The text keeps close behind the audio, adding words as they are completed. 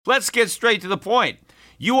Let's get straight to the point.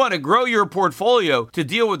 You want to grow your portfolio to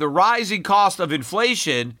deal with the rising cost of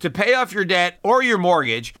inflation, to pay off your debt or your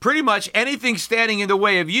mortgage, pretty much anything standing in the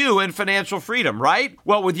way of you and financial freedom, right?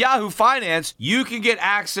 Well, with Yahoo Finance, you can get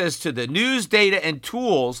access to the news, data, and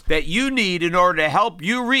tools that you need in order to help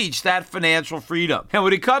you reach that financial freedom. And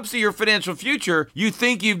when it comes to your financial future, you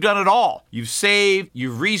think you've done it all. You've saved,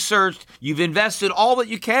 you've researched, you've invested all that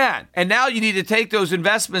you can. And now you need to take those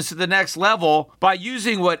investments to the next level by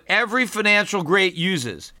using what every financial great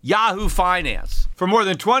uses. Yahoo Finance. For more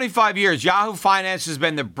than 25 years, Yahoo Finance has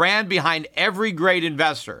been the brand behind every great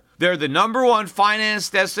investor. They're the #1 finance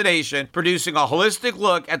destination, producing a holistic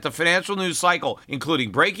look at the financial news cycle,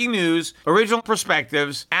 including breaking news, original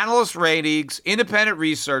perspectives, analyst ratings, independent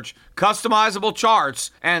research, customizable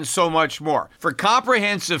charts, and so much more. For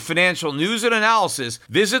comprehensive financial news and analysis,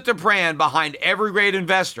 visit the brand behind every great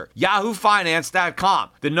investor, yahoofinance.com,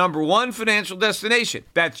 the #1 financial destination.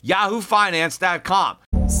 That's yahoofinance.com.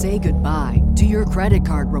 Say goodbye to your credit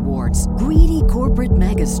card rewards. Greedy corporate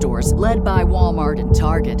mega stores, led by Walmart and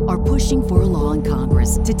Target, are pushing for a law in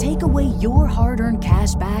Congress to take away your hard-earned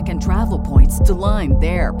cash back and travel points to line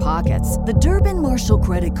their pockets. The Durbin-Marshall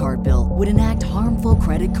credit card bill would enact harmful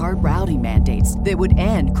credit card routing mandates that would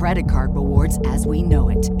end credit card rewards as we know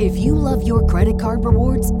it. If you love your credit card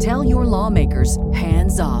rewards, tell your lawmakers,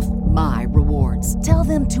 hands off my rewards. Tell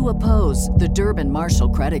them to oppose the Durbin-Marshall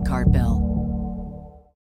credit card bill.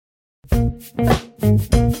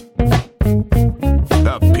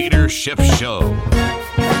 The Peter Schiff Show.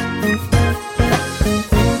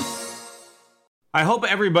 I hope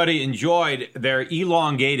everybody enjoyed their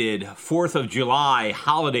elongated 4th of July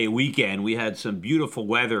holiday weekend. We had some beautiful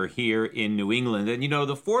weather here in New England. And, you know,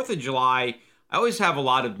 the 4th of July, I always have a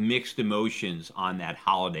lot of mixed emotions on that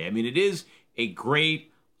holiday. I mean, it is a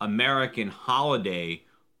great American holiday,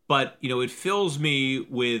 but, you know, it fills me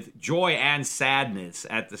with joy and sadness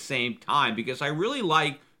at the same time because I really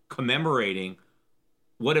like commemorating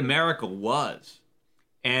what America was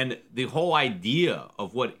and the whole idea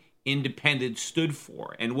of what independence stood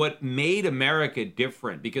for and what made America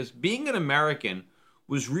different, because being an American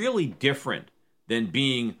was really different than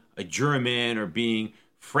being a German or being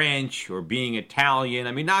French or being Italian.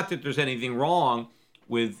 I mean, not that there's anything wrong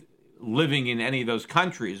with living in any of those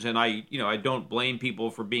countries, and I don't blame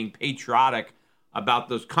people for being patriotic about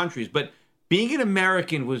those countries, but being an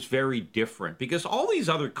American was very different because all these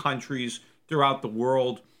other countries throughout the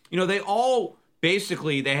world, you know, they all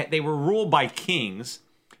basically they were ruled by kings,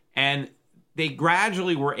 and they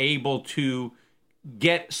gradually were able to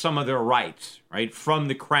get some of their rights, right, from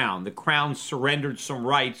the crown. The crown surrendered some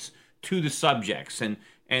rights to the subjects,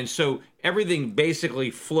 and so everything basically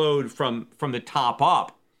flowed from the top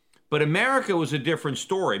up. But America was a different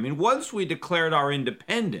story. I mean, once we declared our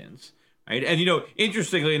independence, right? And, you know,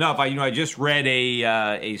 interestingly enough, I just read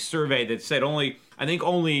a survey that said only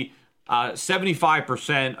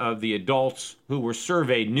 75% of the adults who were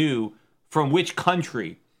surveyed knew from which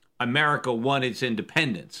country America won its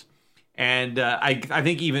independence. And I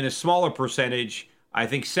think even a smaller percentage, I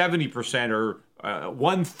think 70% or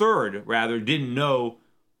 1/3 rather, didn't know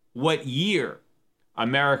what year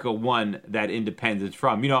America won that independence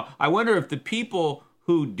from. You know, I wonder if the people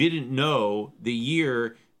who didn't know the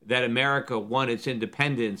year that America won its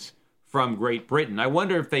independence from Great Britain, I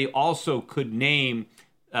wonder if they also could name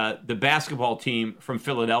the basketball team from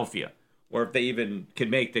Philadelphia, or if they even could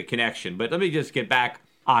make the connection. But let me just get back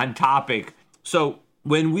on topic. So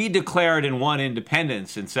when we declared and won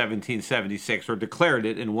independence in 1776, or declared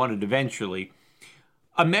it and won it eventually,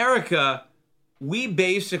 America, we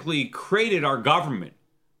basically created our government.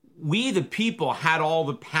 We, the people, had all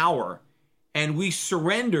the power, and we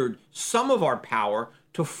surrendered some of our power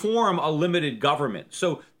to form a limited government.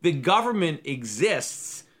 So the government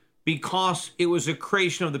exists because it was a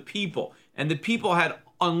creation of the people, and the people had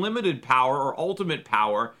unlimited power or ultimate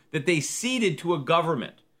power that they ceded to a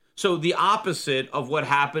government. So the opposite of what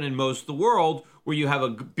happened in most of the world, where you have a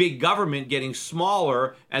big government getting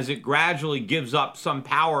smaller as it gradually gives up some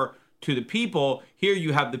power to the people. Here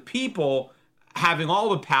you have the people having all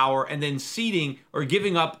the power and then ceding or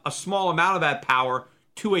giving up a small amount of that power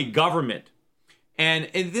to a government. And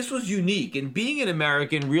this was unique. And being an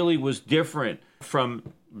American really was different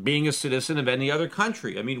from being a citizen of any other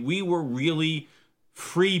country. I mean, we were really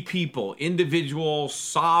free people, individual,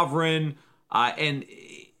 sovereign, and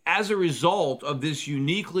as a result of this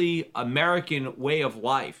uniquely American way of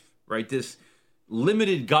life, right, this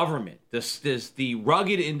limited government, the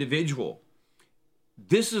rugged individual,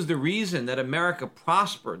 this is the reason that America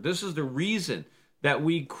prospered. This is the reason that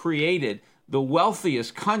we created the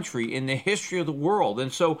wealthiest country in the history of the world.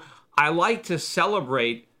 And so I like to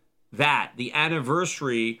celebrate the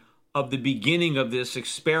anniversary of the beginning of this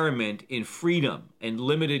experiment in freedom and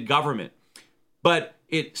limited government. But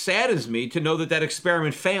it saddens me to know that that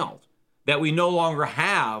experiment failed, that we no longer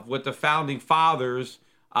have what the founding fathers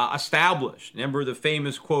established. Remember the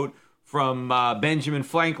famous quote from Benjamin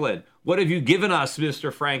Franklin, "What have you given us,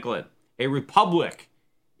 Mr. Franklin? A republic,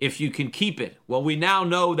 if you can keep it." Well, we now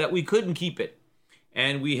know that we couldn't keep it,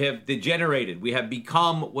 and we have degenerated. We have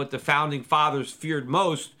become what the founding fathers feared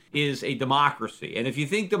most, is a democracy. And if you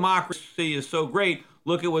think democracy is so great,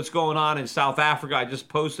 look at what's going on in South Africa. I just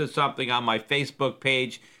posted something on my Facebook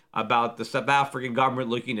page about the South African government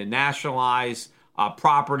looking to nationalize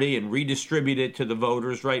property and redistribute it to the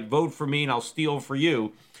voters, right? Vote for me and I'll steal for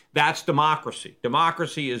you. That's democracy.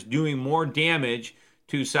 Democracy is doing more damage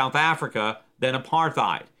to South Africa than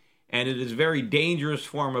apartheid. And it is a very dangerous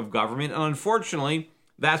form of government. And unfortunately,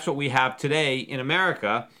 that's what we have today in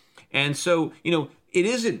America. And so, it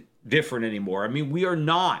isn't different anymore. I mean, we are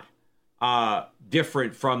not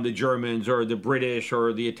different from the Germans or the British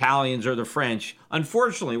or the Italians or the French.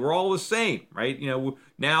 Unfortunately, we're all the same, right?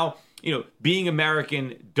 Now, being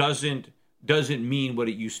American doesn't mean what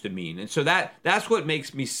it used to mean. And so that's what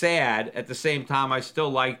makes me sad. At the same time, I still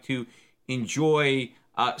like to enjoy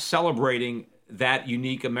celebrating that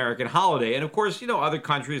unique American holiday. And of course, other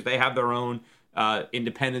countries, they have their own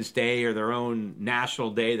Independence Day or their own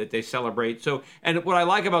national day that they celebrate. So, and what I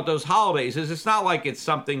like about those holidays is it's not like it's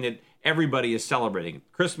something that everybody is celebrating.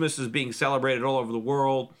 Christmas is being celebrated all over the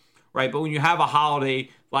world, right? But when you have a holiday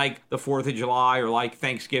like the 4th of July or like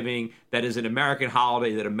Thanksgiving, that is an American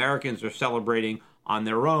holiday that Americans are celebrating on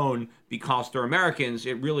their own because they're Americans,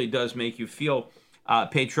 it really does make you feel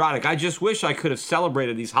patriotic. I just wish I could have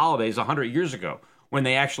celebrated these holidays 100 years ago when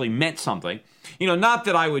they actually meant something. Not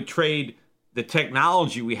that I would trade the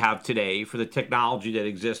technology we have today for the technology that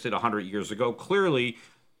existed 100 years ago. Clearly,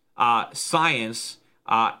 science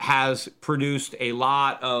has produced a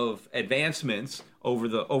lot of advancements over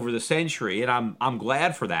the century, and I'm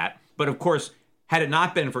glad for that. But of course, had it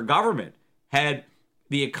not been for government, had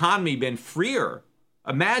the economy been freer,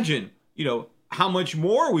 imagine, how much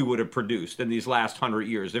more we would have produced in these last 100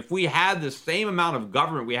 years. If we had the same amount of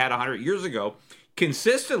government we had 100 years ago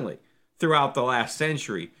consistently throughout the last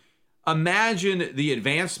century, imagine the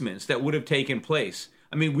advancements that would have taken place.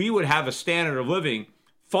 I mean, we would have a standard of living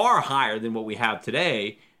far higher than what we have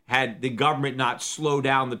today had the government not slowed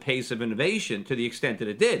down the pace of innovation to the extent that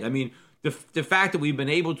it did. I mean, the fact that we've been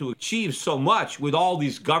able to achieve so much with all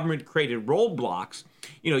these government-created roadblocks,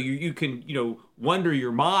 you can, wonder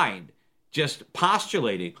your mind just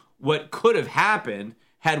postulating what could have happened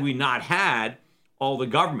had we not had all the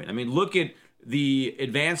government. I mean, look at the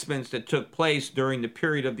advancements that took place during the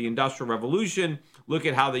period of the Industrial Revolution. Look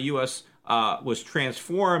at how the U.S. Was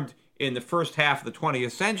transformed in the first half of the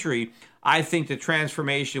 20th century. I think the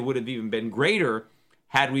transformation would have even been greater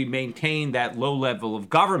had we maintained that low level of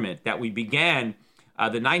government that we began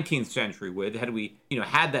the 19th century with. Had we,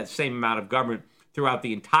 had that same amount of government throughout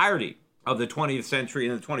the entirety of the 20th century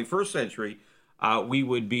and the 21st century, we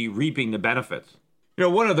would be reaping the benefits.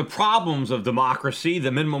 One of the problems of democracy,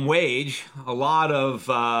 the minimum wage, a lot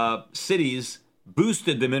of cities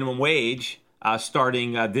boosted the minimum wage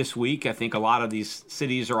starting this week. I think a lot of these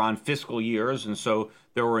cities are on fiscal years, and so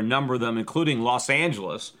there were a number of them, including Los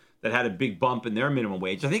Angeles, that had a big bump in their minimum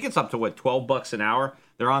wage. I think it's up to, $12 an hour?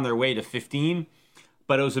 They're on their way to 15,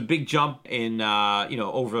 but it was a big jump in,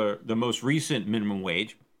 over the most recent minimum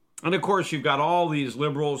wage. And of course, you've got all these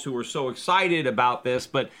liberals who are so excited about this,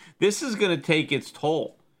 but this is going to take its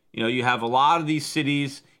toll. You have a lot of these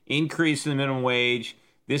cities increasing the minimum wage.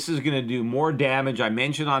 This is going to do more damage. I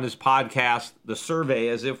mentioned on this podcast the survey,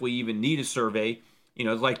 as if we even need a survey.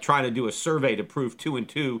 It's like trying to do a survey to prove 2 and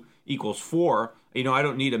 2 equals 4. I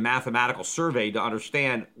don't need a mathematical survey to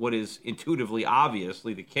understand what is intuitively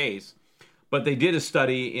obviously the case. But they did a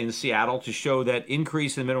study in Seattle to show that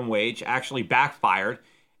increase in minimum wage actually backfired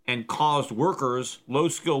and caused workers,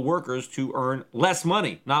 low-skilled workers, to earn less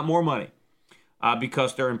money, not more money,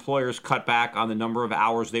 because their employers cut back on the number of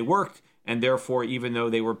hours they worked. And therefore, even though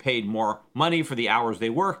they were paid more money for the hours they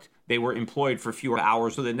worked, they were employed for fewer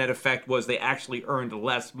hours. So the net effect was they actually earned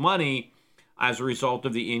less money as a result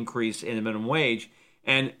of the increase in the minimum wage.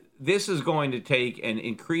 And this is going to take an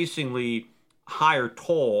increasingly higher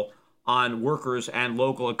toll on workers and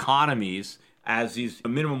local economies as these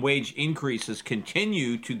minimum wage increases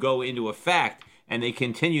continue to go into effect and they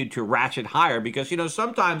continue to ratchet higher. Because,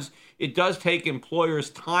 sometimes it does take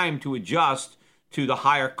employers time to adjust to the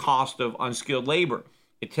higher cost of unskilled labor.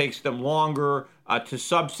 It takes them longer to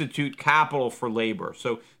substitute capital for labor.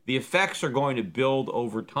 So the effects are going to build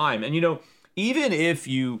over time. And, even if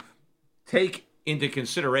you take into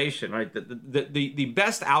consideration, right, the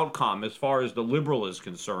best outcome as far as the liberal is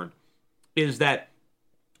concerned is that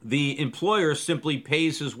the employer simply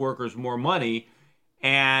pays his workers more money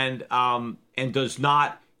and does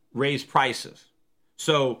not raise prices.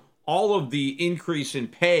 So all of the increase in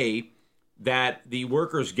pay that the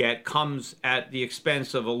workers get comes at the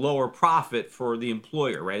expense of a lower profit for the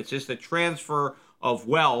employer, right? It's just a transfer of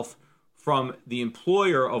wealth from the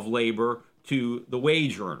employer of labor to the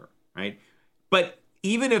wage earner, right? But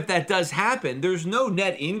even if that does happen, there's no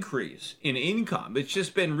net increase in income. It's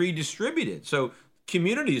just been redistributed. So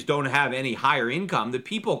communities don't have any higher income. The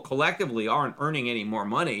people collectively aren't earning any more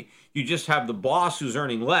money. You just have the boss who's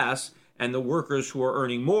earning less and the workers who are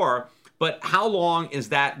earning more. But how long is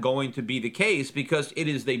that going to be the case? Because it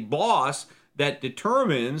is the boss that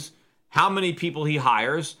determines how many people he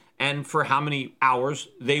hires and for how many hours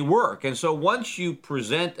they work. And so once you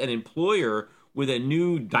present an employer with a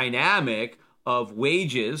new dynamic of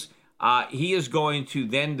wages, he is going to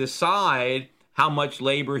then decide how much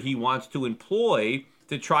labor he wants to employ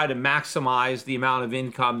to try to maximize the amount of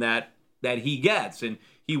income that he gets. And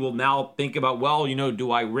he will now think about, well,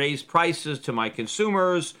 do I raise prices to my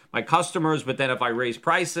consumers, my customers? But then if I raise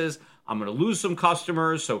prices, I'm going to lose some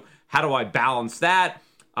customers. So how do I balance that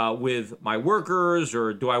with my workers?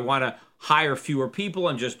 Or do I want to hire fewer people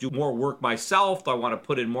and just do more work myself? Do I want to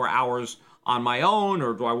put in more hours on my own?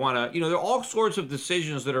 Or do I want to, there are all sorts of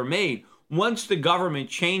decisions that are made. Once the government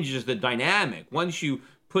changes the dynamic, once you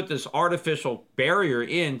put this artificial barrier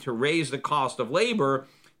in to raise the cost of labor,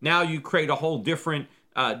 now you create a whole different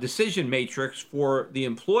decision matrix for the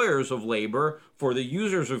employers of labor, for the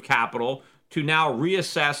users of capital to now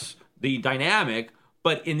reassess the dynamic.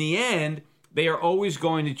 But in the end, they are always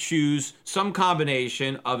going to choose some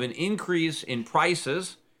combination of an increase in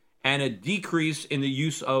prices and a decrease in the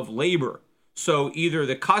use of labor. So either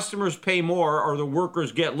the customers pay more or the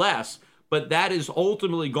workers get less, but that is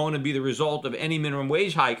ultimately going to be the result of any minimum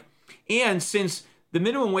wage hike. And since the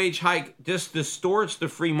minimum wage hike just distorts the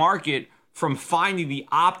free market from finding the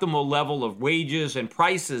optimal level of wages and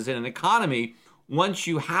prices in an economy, once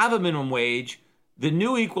you have a minimum wage, the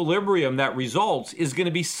new equilibrium that results is going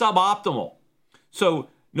to be suboptimal. So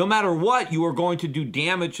no matter what, you are going to do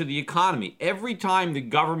damage to the economy. Every time the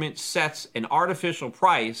government sets an artificial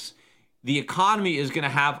price, the economy is going to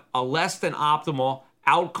have a less than optimal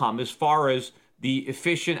outcome as far as the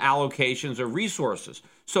efficient allocations of resources.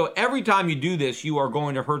 So every time you do this, you are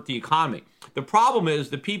going to hurt the economy. The problem is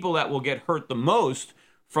the people that will get hurt the most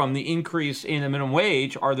from the increase in the minimum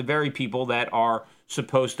wage are the very people that are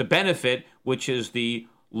supposed to benefit, which is the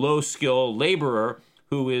low-skilled laborer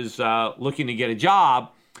who is looking to get a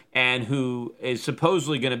job and who is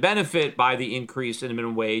supposedly going to benefit by the increase in the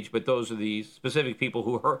minimum wage, but those are the specific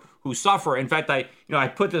people who suffer. In fact, I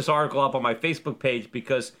put this article up on my Facebook page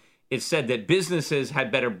because it said that businesses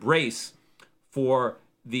had better brace for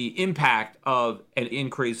the impact of an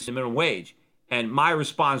increase in minimum wage. And my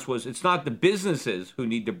response was, it's not the businesses who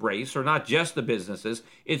need to brace, or not just the businesses,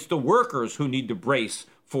 it's the workers who need to brace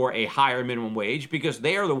for a higher minimum wage, because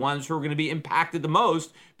they are the ones who are going to be impacted the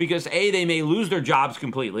most, because A, they may lose their jobs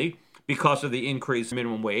completely because of the increase in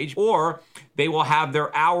minimum wage, or they will have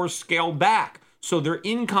their hours scaled back. So their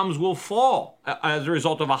incomes will fall as a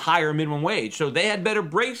result of a higher minimum wage. So they had better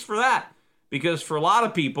brace for that, because for a lot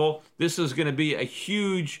of people, this is going to be a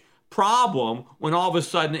huge problem when all of a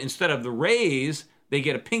sudden, instead of the raise, they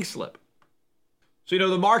get a pink slip. So,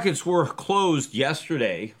 the markets were closed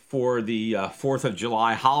yesterday for the 4th of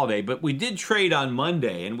July holiday, but we did trade on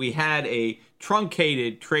Monday, and we had a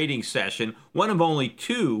truncated trading session, one of only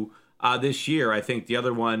two this year. I think the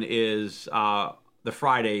other one is the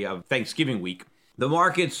Friday of Thanksgiving week. The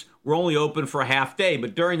markets were only open for a half day,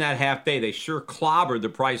 but during that half day, they sure clobbered the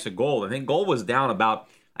price of gold. I think gold was down about,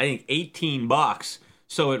 $18.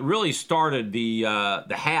 So it really started the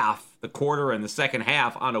half, the quarter, and the second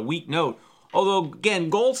half on a weak note. Although, again,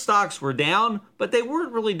 gold stocks were down, but they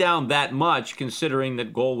weren't really down that much considering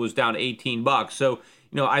that gold was down $18. So,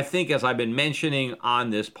 I think as I've been mentioning on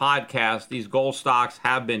this podcast, these gold stocks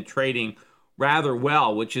have been trading rather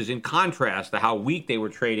well, which is in contrast to how weak they were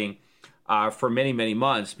trading for many, many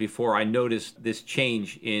months before I noticed this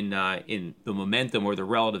change in the momentum or the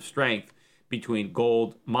relative strength between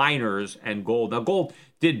gold miners and gold. Now, gold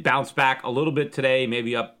did bounce back a little bit today,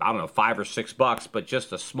 maybe up, $5 or $6, but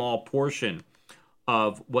just a small portion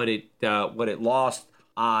of what it lost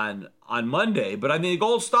on Monday. But the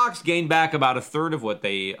gold stocks gained back about a third of what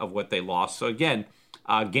they lost. So again,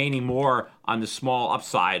 gaining more on the small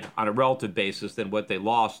upside on a relative basis than what they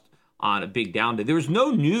lost on a big down day. There was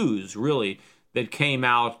no news really that came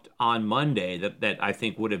out on Monday that I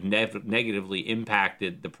think would have negatively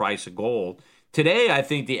impacted the price of gold. Today, I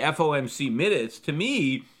think the FOMC minutes, to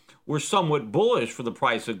me, were somewhat bullish for the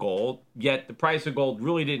price of gold, yet the price of gold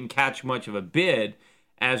really didn't catch much of a bid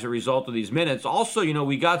as a result of these minutes. Also,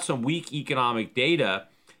 we got some weak economic data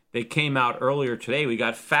that came out earlier today. We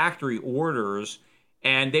got factory orders,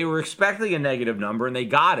 and they were expecting a negative number, and they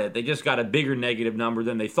got it. They just got a bigger negative number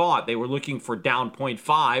than they thought. They were looking for down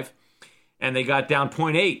 0.5, and they got down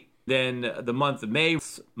 0.8. Then the month of May,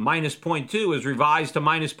 minus 0.2 was revised to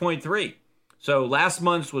minus 0.3. So last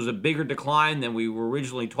month's was a bigger decline than we were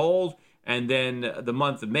originally told. And then the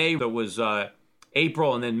month of May, there was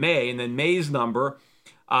April and then May. And then May's number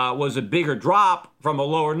was a bigger drop from a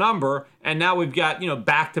lower number. And now we've got,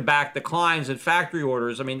 back-to-back declines in factory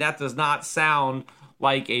orders. I mean, that does not sound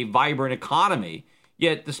like a vibrant economy.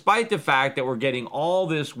 Yet, despite the fact that we're getting all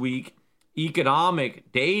this weak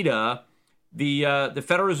economic data, the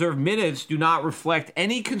Federal Reserve minutes do not reflect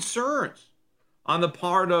any concerns on the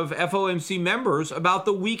part of FOMC members about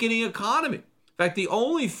the weakening economy. In fact, the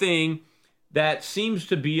only thing that seems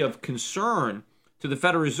to be of concern to the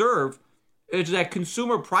Federal Reserve is that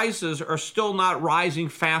consumer prices are still not rising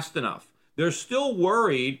fast enough. They're still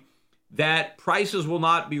worried that prices will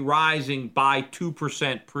not be rising by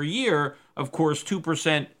 2% per year. Of course,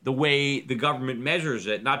 2% the way the government measures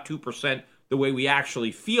it, not 2% the way we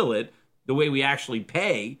actually feel it, the way we actually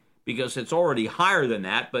pay, because it's already higher than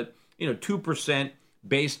that. But 2%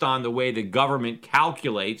 based on the way the government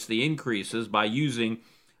calculates the increases by using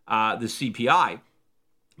the CPI.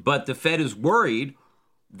 But the Fed is worried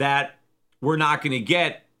that we're not going to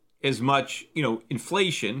get as much,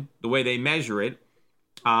 inflation, the way they measure it,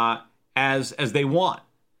 as they want.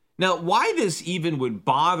 Now, why this even would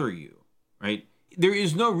bother you, right? There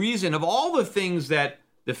is no reason, of all the things that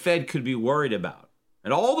the Fed could be worried about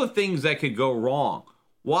and all the things that could go wrong,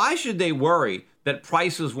 why should they worry that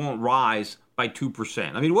prices won't rise by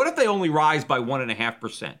 2%? I mean, what if they only rise by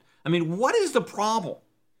 1.5%? I mean, what is the problem?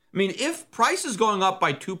 I mean, if prices going up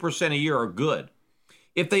by 2% a year are good,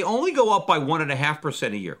 if they only go up by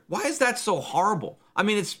 1.5% a year, why is that so horrible? I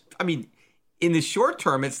mean, in the short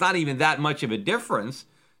term, it's not even that much of a difference.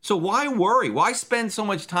 So why worry? Why spend so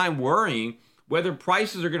much time worrying whether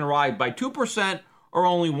prices are going to rise by 2% or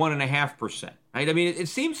only 1.5%? Right? I mean, it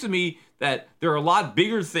seems to me that there are a lot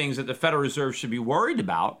bigger things that the Federal Reserve should be worried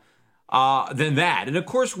about than that. And of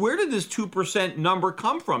course, where did this 2% number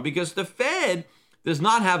come from? Because the Fed does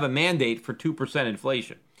not have a mandate for 2%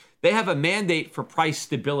 inflation. They have a mandate for price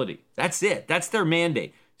stability. That's it. That's their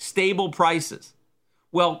mandate. Stable prices.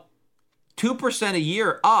 Well, 2% a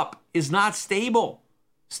year up is not stable.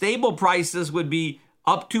 Stable prices would be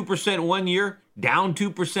up 2% one year, down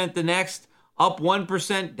 2% the next, up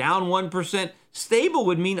 1%, down 1%. Stable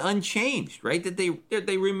would mean unchanged, right? That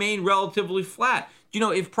they remain relatively flat.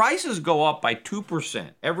 If prices go up by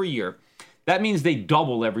 2% every year, that means they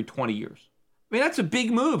double every 20 years. I mean, that's a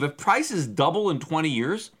big move. If prices double in 20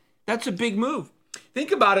 years, that's a big move.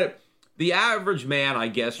 Think about it. The average man, I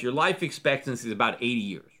guess, your life expectancy is about 80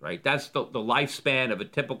 years, right? That's the lifespan of a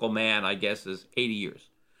typical man, I guess, is 80 years,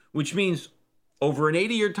 which means over an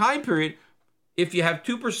 80-year time period, if you have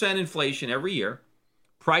 2% inflation every year,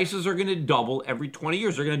 prices are going to double every 20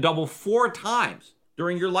 years. They're going to double 4 times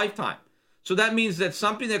during your lifetime. So that means that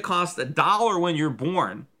something that costs $1 when you're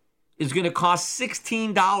born is going to cost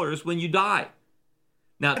 $16 when you die.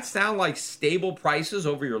 Now, that sound like stable prices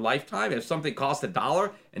over your lifetime? If something cost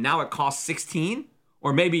 $1 and now it costs $16,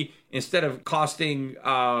 or maybe instead of costing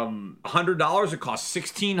 $100, it costs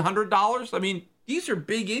 $1,600. I mean, these are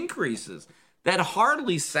big increases. That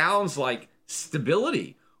hardly sounds like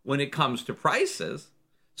stability when it comes to prices.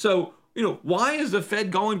 So, why is the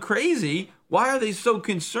Fed going crazy? Why are they so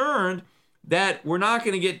concerned that we're not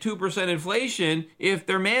going to get 2% inflation if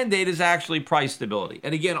their mandate is actually price stability?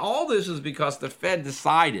 And again, all this is because the Fed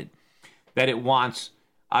decided that it wants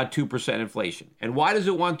 2% inflation. And why does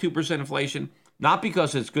it want 2% inflation? Not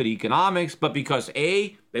because it's good economics, but because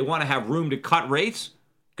A, they want to have room to cut rates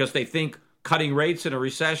because they think cutting rates in a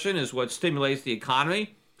recession is what stimulates the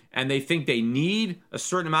economy. And they think they need a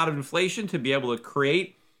certain amount of inflation to be able to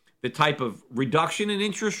create the type of reduction in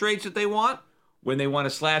interest rates that they want when they want to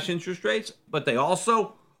slash interest rates. But they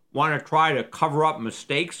also want to try to cover up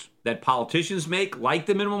mistakes that politicians make, like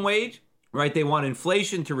the minimum wage, right? They want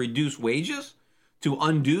inflation to reduce wages, to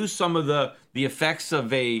undo some of the effects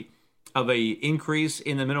of a increase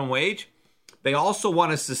in the minimum wage. They also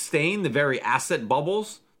want to sustain the very asset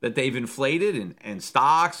bubbles that they've inflated in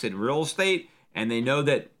stocks and real estate, and they know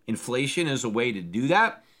that inflation is a way to do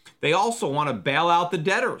that. They also want to bail out the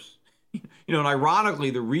debtors. And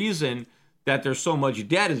ironically, the reason that there's so much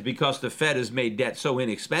debt is because the Fed has made debt so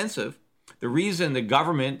inexpensive. The reason the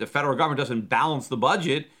federal government doesn't balance the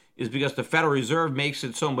budget is because the Federal Reserve makes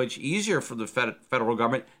it so much easier for the federal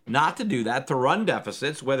government not to do that, to run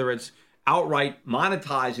deficits, whether it's outright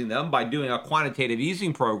monetizing them by doing a quantitative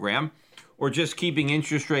easing program or just keeping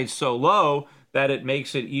interest rates so low that it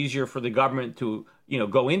makes it easier for the government to,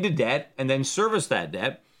 go into debt and then service that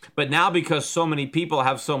debt. But now because so many people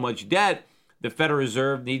have so much debt, the Federal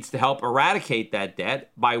Reserve needs to help eradicate that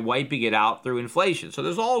debt by wiping it out through inflation. So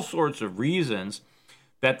there's all sorts of reasons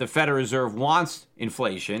that the Federal Reserve wants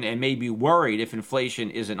inflation and may be worried if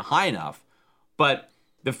inflation isn't high enough. But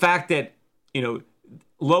the fact that,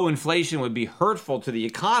 low inflation would be hurtful to the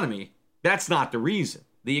economy, that's not the reason.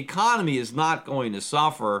 The economy is not going to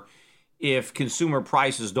suffer if consumer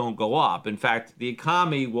prices don't go up. In fact, the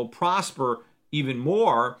economy will prosper even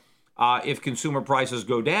more if consumer prices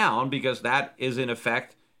go down, because that is in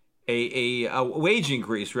effect a wage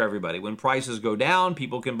increase for everybody. When prices go down,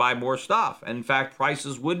 people can buy more stuff. And in fact,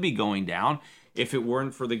 prices would be going down if it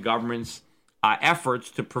weren't for the government's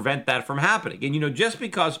efforts to prevent that from happening. And, just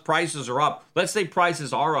because prices are up, let's say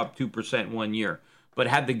prices are up 2% 1 year, but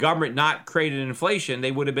had the government not created inflation,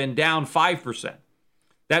 they would have been down 5%.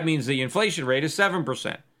 That means the inflation rate is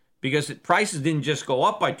 7%, because prices didn't just go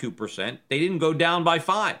up by 2%, they didn't go down by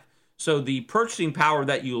 5%. So the purchasing power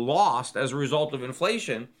that you lost as a result of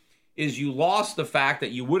inflation is you lost the fact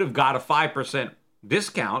that you would have got a 5%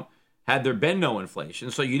 discount had there been no inflation.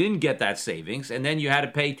 So you didn't get that savings, and then you had to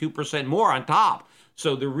pay 2% more on top.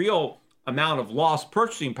 So the real amount of lost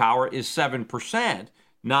purchasing power is 7%,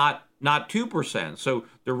 not 2%. So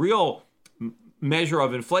the real measure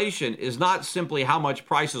of inflation is not simply how much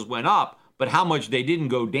prices went up, but how much they didn't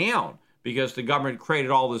go down, because the government created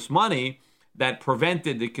all this money that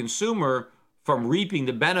prevented the consumer from reaping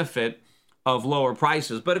the benefit of lower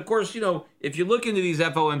prices. But of course, if you look into these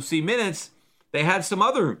FOMC minutes, they had some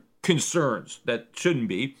other concerns that shouldn't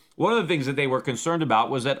be. One of the things that they were concerned about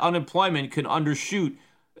was that unemployment could undershoot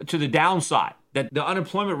to the downside, that the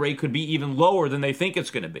unemployment rate could be even lower than they think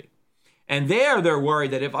it's going to be. And they're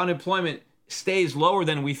worried that if unemployment stays lower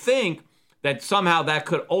than we think, that somehow that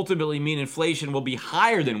could ultimately mean inflation will be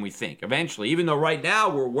higher than we think eventually, even though right now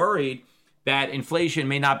we're worried that inflation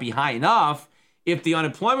may not be high enough. If the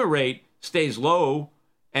unemployment rate stays low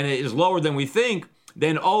and it is lower than we think,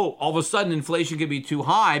 then, all of a sudden inflation could be too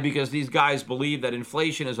high, because these guys believe that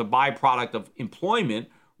inflation is a byproduct of employment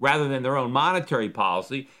rather than their own monetary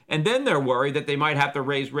policy. And then they're worried that they might have to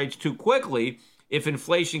raise rates too quickly if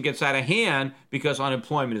inflation gets out of hand because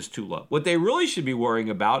unemployment is too low. What they really should be worrying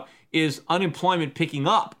about is unemployment picking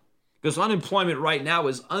up, because unemployment right now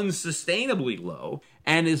is unsustainably low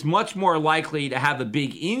and is much more likely to have a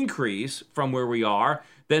big increase from where we are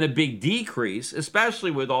than a big decrease, especially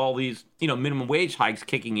with all these, minimum wage hikes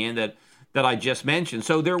kicking in that I just mentioned.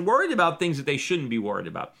 So they're worried about things that they shouldn't be worried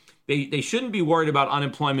about. They shouldn't be worried about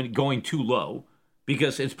unemployment going too low,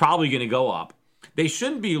 because it's probably going to go up. They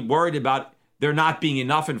shouldn't be worried about there not being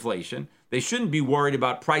enough inflation. They shouldn't be worried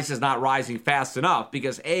about prices not rising fast enough,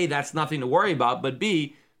 because A, that's nothing to worry about, but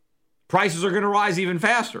B, prices are going to rise even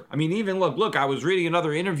faster. I mean, even look, I was reading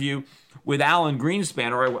another interview with Alan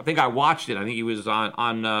Greenspan, or I think I watched it. I think he was on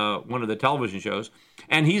one of the television shows,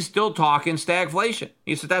 and he's still talking stagflation.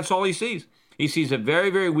 He said that's all he sees. He sees a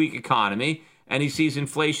very, very weak economy, and he sees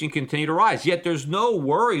inflation continue to rise. Yet there's no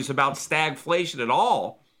worries about stagflation at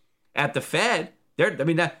all at the Fed.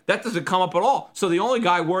 That doesn't come up at all. So the only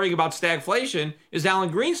guy worrying about stagflation is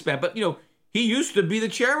Alan Greenspan. But, he used to be the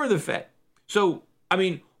chairman of the Fed. So,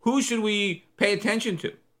 who should we pay attention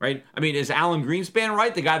to, right? Is Alan Greenspan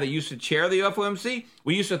right, the guy that used to chair the FOMC?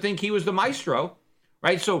 We used to think he was the maestro,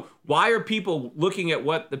 right? So why are people looking at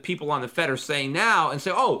what the people on the Fed are saying now and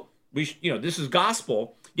say, this is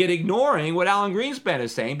gospel, yet ignoring what Alan Greenspan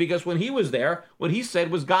is saying, because when he was there, what he said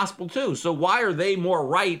was gospel too. So why are they more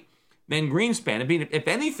right than Greenspan? If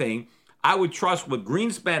anything, I would trust what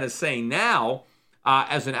Greenspan is saying now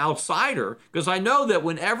as an outsider, because I know that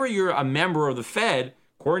whenever you're a member of the Fed,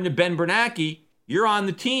 according to Ben Bernanke, you're on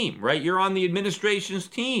the team, right? You're on the administration's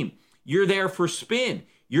team. You're there for spin.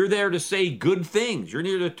 You're there to say good things. You're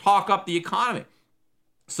there to talk up the economy.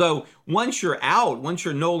 So once you're out, once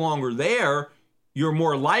you're no longer there, you're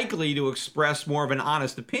more likely to express more of an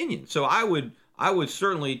honest opinion. So I would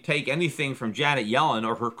certainly take anything from Janet Yellen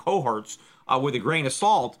or her cohorts with a grain of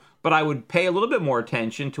salt, but I would pay a little bit more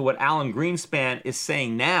attention to what Alan Greenspan is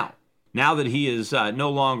saying now that he is no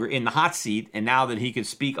longer in the hot seat, and now that he can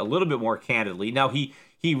speak a little bit more candidly. Now, he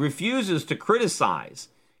refuses to criticize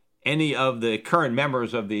any of the current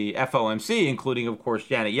members of the FOMC, including, of course,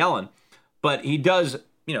 Janet Yellen, but he does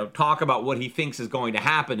talk about what he thinks is going to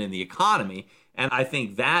happen in the economy. And I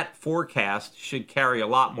think that forecast should carry a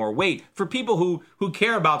lot more weight for people who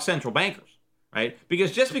care about central bankers, right?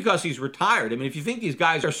 Because just because he's retired, I mean, if you think these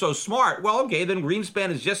guys are so smart, well, okay, then Greenspan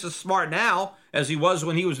is just as smart now as he was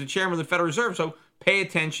when he was the chairman of the Federal Reserve. So pay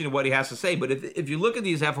attention to what he has to say. But if you look at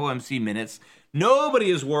these FOMC minutes, nobody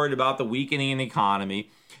is worried about the weakening in the economy.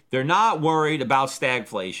 They're not worried about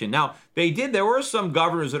stagflation. Now, there were some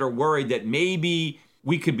governors that are worried that maybe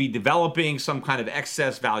we could be developing some kind of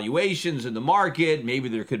excess valuations in the market. Maybe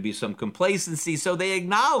there could be some complacency. So they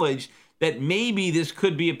acknowledge that maybe this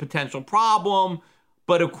could be a potential problem.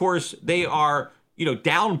 But of course, they are,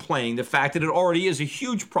 downplaying the fact that it already is a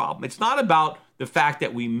huge problem. It's not about the fact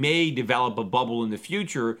that we may develop a bubble in the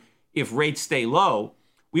future if rates stay low.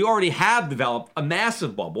 We already have developed a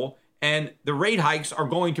massive bubble, and the rate hikes are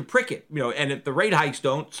going to prick it. And if the rate hikes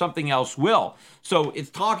don't, something else will. So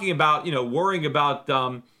it's talking about, worrying about,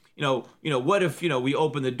 what if, we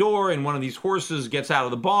open the door and one of these horses gets out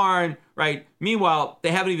of the barn, right? Meanwhile,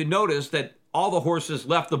 they haven't even noticed that all the horses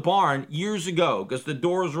left the barn years ago because the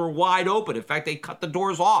doors were wide open. In fact, they cut the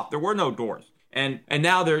doors off. There were no doors. And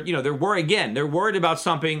now they're worried again. They're worried about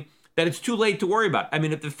something that it's too late to worry about. I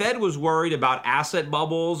mean, if the Fed was worried about asset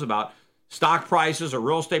bubbles, about stock prices or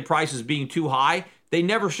real estate prices being too high, they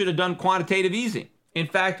never should have done quantitative easing. In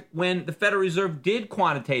fact, when the Federal Reserve did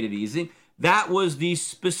quantitative easing, that was the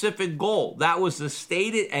specific goal. That was the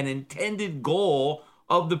stated and intended goal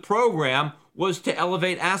of the program, was to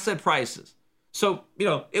elevate asset prices. So,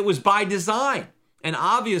 it was by design. And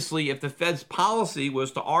obviously, if the Fed's policy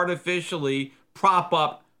was to artificially prop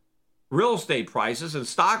up real estate prices and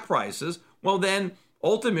stock prices, well, then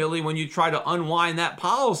ultimately, when you try to unwind that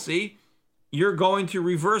policy, you're going to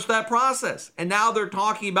reverse that process. And now they're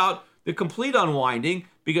talking about the complete unwinding,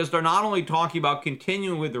 because they're not only talking about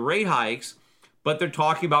continuing with the rate hikes, but they're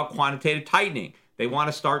talking about quantitative tightening. They want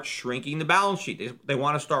to start shrinking the balance sheet. They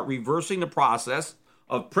want to start reversing the process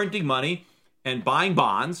of printing money and buying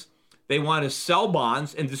bonds. They want to sell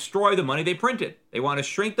bonds and destroy the money they printed. They want to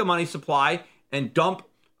shrink the money supply and dump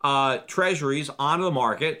treasuries onto the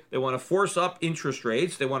market. They want to force up interest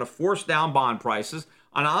rates. They want to force down bond prices.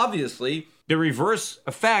 And obviously, the reverse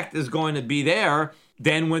effect is going to be there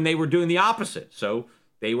than when they were doing the opposite. So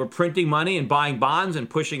they were printing money and buying bonds and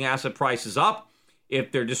pushing asset prices up.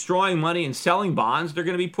 If they're destroying money and selling bonds, they're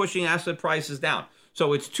going to be pushing asset prices down.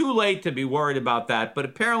 So it's too late to be worried about that. But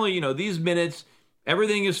apparently, these minutes,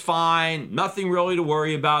 everything is fine. Nothing really to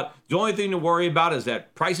worry about. The only thing to worry about is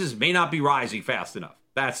that prices may not be rising fast enough.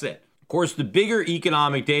 That's it. Of course, the bigger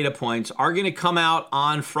economic data points are going to come out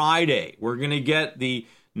on Friday. We're going to get the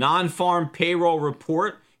non-farm payroll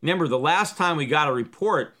report. Remember, the last time we got a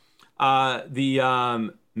report,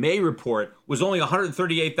 the May report, was only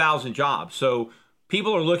 138,000 jobs. So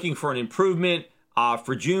people are looking for an improvement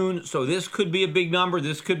for June. So this could be a big number.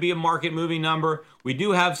 This could be a market-moving number. We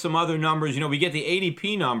do have some other numbers. We get the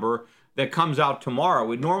ADP number that comes out tomorrow. It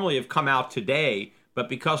would normally have come out today, but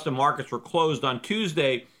because the markets were closed on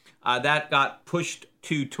Tuesday, that got pushed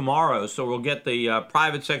to tomorrow. So we'll get the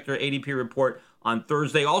private sector ADP report on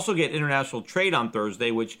Thursday. Also get international trade on Thursday,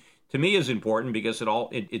 which to me is important because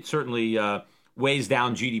it certainly weighs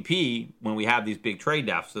down GDP when we have these big trade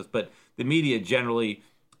deficits. But the media generally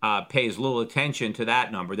pays little attention to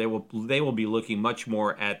that number. They will be looking much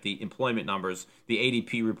more at the employment numbers, the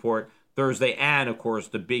ADP report Thursday, and of course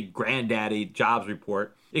the big granddaddy jobs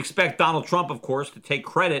report. Expect Donald Trump, of course, to take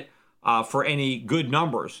credit for any good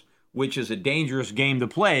numbers, which is a dangerous game to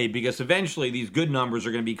play because eventually these good numbers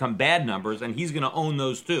are going to become bad numbers, and he's going to own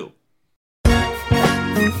those too.